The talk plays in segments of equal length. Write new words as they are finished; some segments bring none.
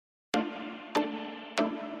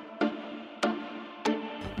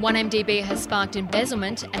1MDB has sparked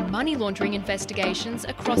embezzlement and money laundering investigations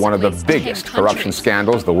across one of at the least biggest 10 corruption countries.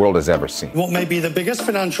 scandals the world has ever seen. What may be the biggest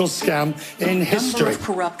financial scam in history. A number of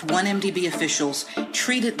corrupt 1MDB officials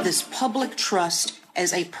treated this public trust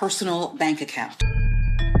as a personal bank account.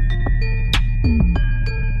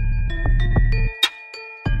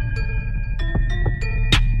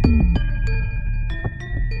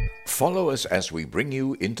 Follow us as we bring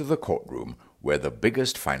you into the courtroom where the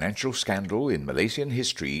biggest financial scandal in Malaysian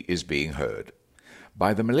history is being heard.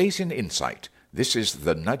 By the Malaysian Insight, this is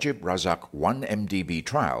the Najib Razak 1MDB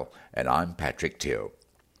trial, and I'm Patrick Teo.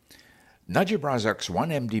 Najib Razak's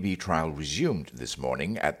 1MDB trial resumed this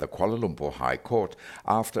morning at the Kuala Lumpur High Court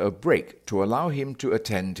after a break to allow him to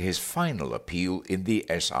attend his final appeal in the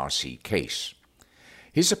SRC case.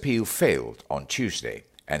 His appeal failed on Tuesday,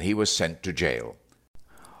 and he was sent to jail.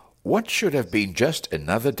 What should have been just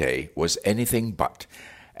another day was anything but,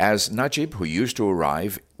 as Najib, who used to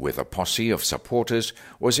arrive with a posse of supporters,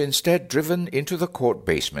 was instead driven into the court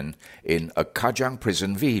basement in a Kajang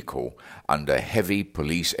Prison vehicle under heavy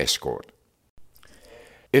police escort.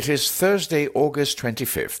 It is Thursday, August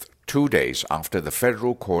 25th, 2 days after the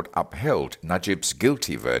federal court upheld Najib's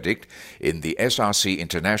guilty verdict in the SRC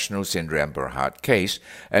International Sdn Bhd case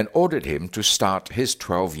and ordered him to start his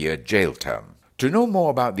 12-year jail term. To know more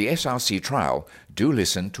about the SRC trial, do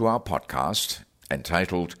listen to our podcast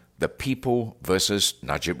entitled The People vs.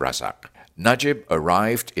 Najib Razak. Najib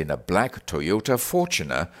arrived in a black Toyota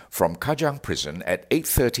Fortuner from Kajang Prison at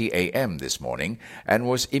 8:30 a.m. this morning and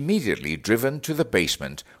was immediately driven to the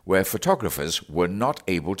basement where photographers were not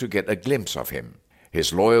able to get a glimpse of him.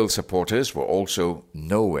 His loyal supporters were also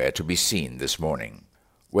nowhere to be seen this morning.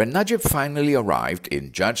 When Najib finally arrived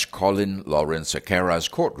in Judge Colin Lawrence Sakara's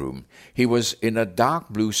courtroom, he was in a dark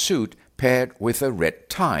blue suit paired with a red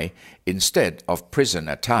tie instead of prison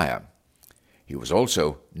attire. He was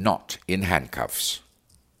also not in handcuffs.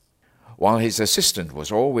 While his assistant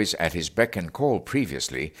was always at his beck and call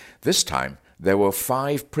previously, this time there were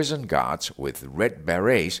 5 prison guards with red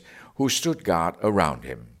berets who stood guard around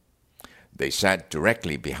him. They sat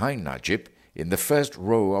directly behind Najib in the first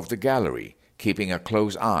row of the gallery, keeping a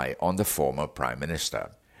close eye on the former Prime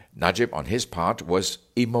Minister. Najib, on his part, was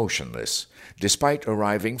emotionless, despite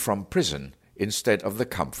arriving from prison instead of the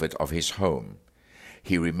comfort of his home.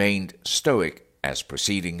 He remained stoic as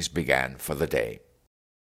proceedings began for the day.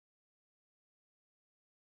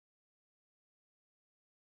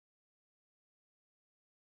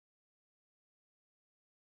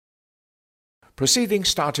 Proceedings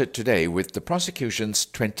started today with the prosecution's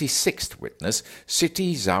 26th witness,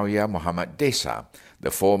 Siti Zawiya Muhammad Desa, the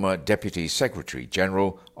former Deputy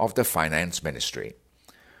Secretary-General of the Finance Ministry.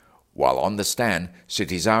 While on the stand,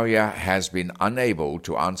 Siti Zawiya has been unable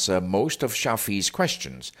to answer most of Shafi's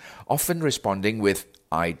questions, often responding with,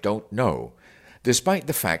 "I don't know," despite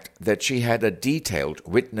the fact that she had a detailed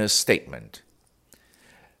witness statement.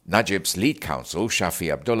 Najib's lead counsel,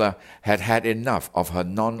 Shafi Abdullah, had had enough of her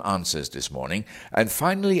non-answers this morning and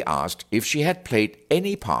finally asked if she had played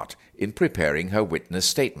any part in preparing her witness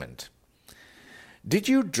statement. "Did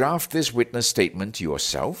you draft this witness statement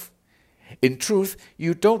yourself? In truth,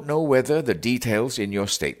 you don't know whether the details in your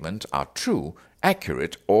statement are true,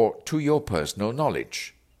 accurate, or to your personal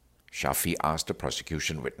knowledge," Shafi asked the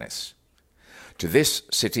prosecution witness. To this,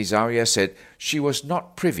 Siti Zawiya said she was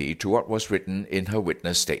not privy to what was written in her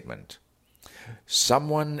witness statement.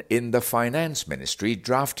 "Someone in the Finance Ministry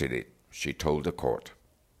drafted it," she told the court.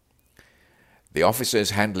 "The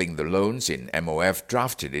officers handling the loans in MOF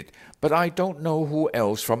drafted it, but I don't know who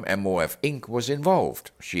else from MOF Inc. was involved,"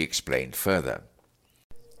 she explained further.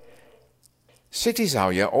 Siti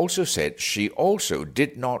Zawiya also said she also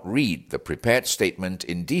did not read the prepared statement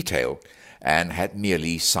in detail and had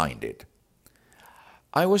merely signed it.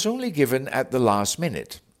 "I was only given at the last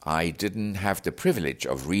minute. I didn't have the privilege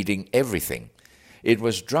of reading everything. It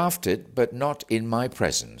was drafted but not in my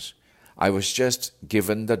presence. I was just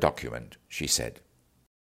given the document," she said.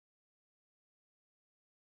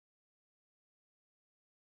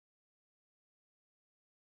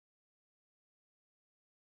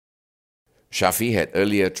 Shafi had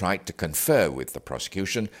earlier tried to confer with the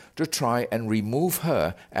prosecution to try and remove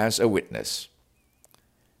her as a witness.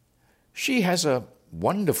 "She has a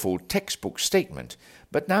wonderful textbook statement,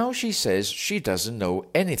 but now she says she doesn't know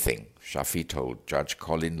anything," Shafi told Judge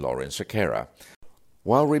Colin Lawrence Sakara,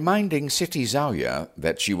 while reminding Siti Zawiya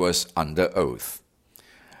that she was under oath.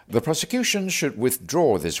 "The prosecution should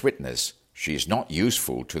withdraw this witness. She is not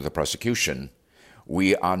useful to the prosecution.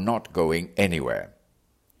 We are not going anywhere."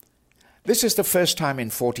 "This is the first time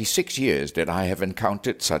in 46 years that I have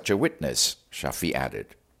encountered such a witness," Shafi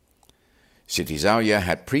added. Siti Zawiya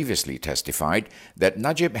had previously testified that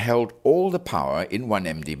Najib held all the power in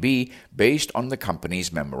 1MDB based on the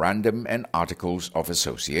company's memorandum and articles of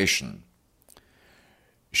association.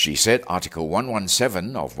 She said Article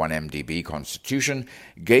 117 of 1MDB Constitution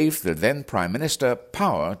gave the then Prime Minister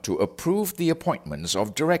power to approve the appointments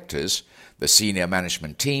of directors, the senior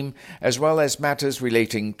management team, as well as matters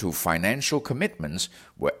relating to financial commitments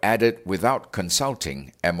were added without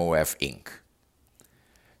consulting MOF Inc.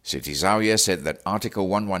 Siti Zawiya said that Article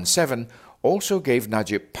 117 also gave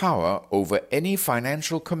Najib power over any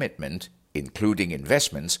financial commitment, including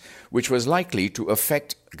investments, which was likely to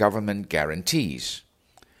affect government guarantees.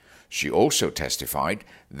 She also testified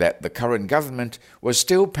that the current government was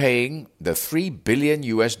still paying the $3 billion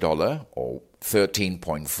or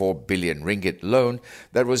 13.4 billion ringgit loan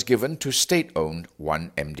that was given to state-owned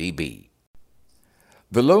 1MDB.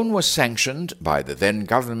 The loan was sanctioned by the then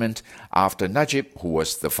government after Najib, who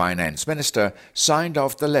was the finance minister, signed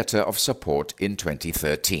off the letter of support in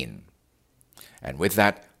 2013. And with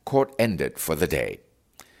that, court ended for the day.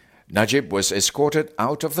 Najib was escorted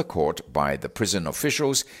out of the court by the prison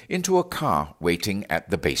officials into a car waiting at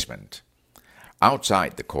the basement.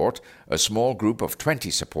 Outside the court, a small group of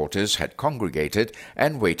 20 supporters had congregated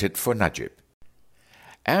and waited for Najib.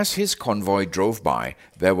 As his convoy drove by,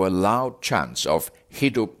 there were loud chants of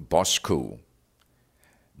 "Hidup Bosku."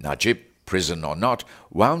 Najib, prison or not,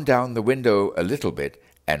 wound down the window a little bit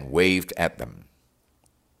and waved at them.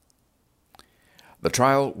 The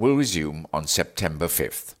trial will resume on September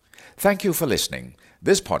 5th. Thank you for listening.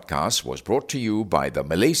 This podcast was brought to you by the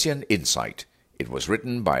Malaysian Insight. It was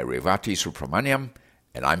written by Revati Supramaniam,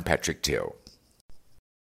 and I'm Patrick Teo.